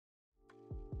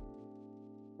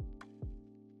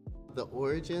The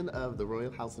origin of the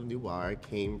Royal House of Noir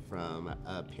came from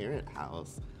a parent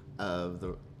house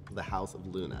of the House of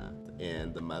Luna,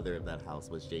 and the mother of that house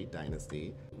was Jade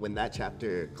Dynasty. When that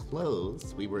chapter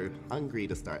closed, we were hungry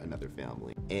to start another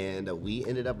family, and we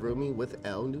ended up rooming with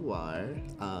El Noir,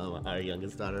 our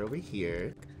youngest daughter over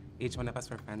here. Each one of us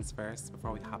were friends first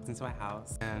before we hopped into a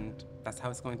house, and that's how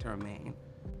it's going to remain.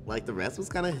 Like, the rest was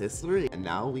kind of history, and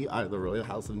now we are the Royal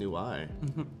House of Noir.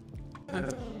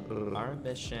 Our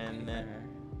mission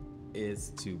is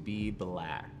to be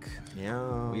black.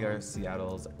 Yeah. We are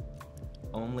Seattle's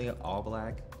only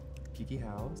all-black Kiki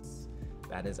house.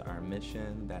 That is our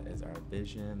mission, that is our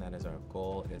vision, that is our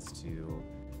goal, is to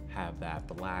have that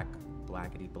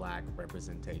blackity black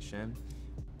representation.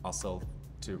 Also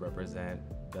to represent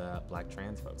the black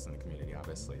trans folks in the community,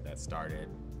 obviously, that started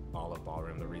all of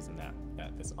ballroom, the reason that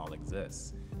this all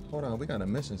exists. Hold on, we got a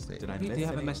mission statement. Did I We miss do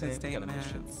have a mission anything? Got a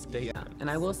mission statement. statement. And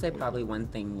I will say probably one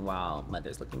thing while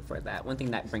Mother's looking for that, one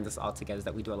thing that brings us all together is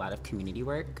that we do a lot of community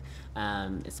work,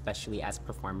 especially as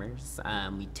performers.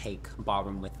 We take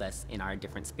ballroom with us in our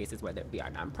different spaces, whether it be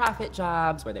our nonprofit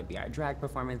jobs, whether it be our drag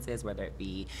performances, whether it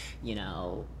be, you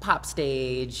know, pop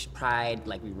stage, pride.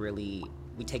 Like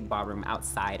we take ballroom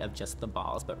outside of just the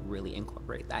balls, but really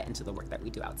incorporate that into the work that we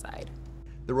do outside.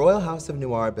 The Royal House of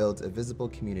Noir builds a visible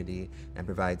community and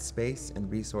provides space and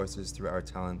resources through our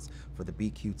talents for the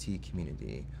BQT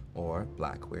community, or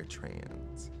Black Queer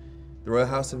Trans. The Royal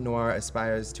House of Noir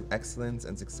aspires to excellence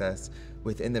and success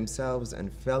within themselves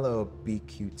and fellow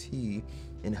BQT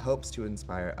in hopes to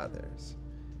inspire others.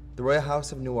 The Royal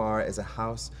House of Noir is a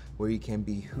house where you can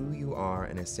be who you are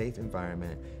in a safe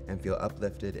environment and feel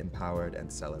uplifted, empowered,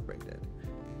 and celebrated.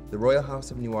 The Royal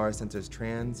House of Noir centers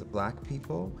trans Black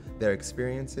people, their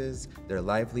experiences, their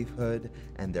livelihood,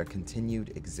 and their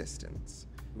continued existence.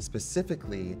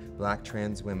 Specifically, Black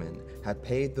trans women have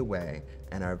paved the way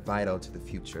and are vital to the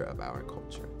future of our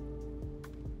culture.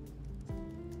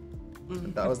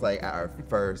 That was like our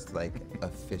first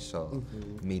official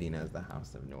meeting as the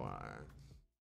House of Noir.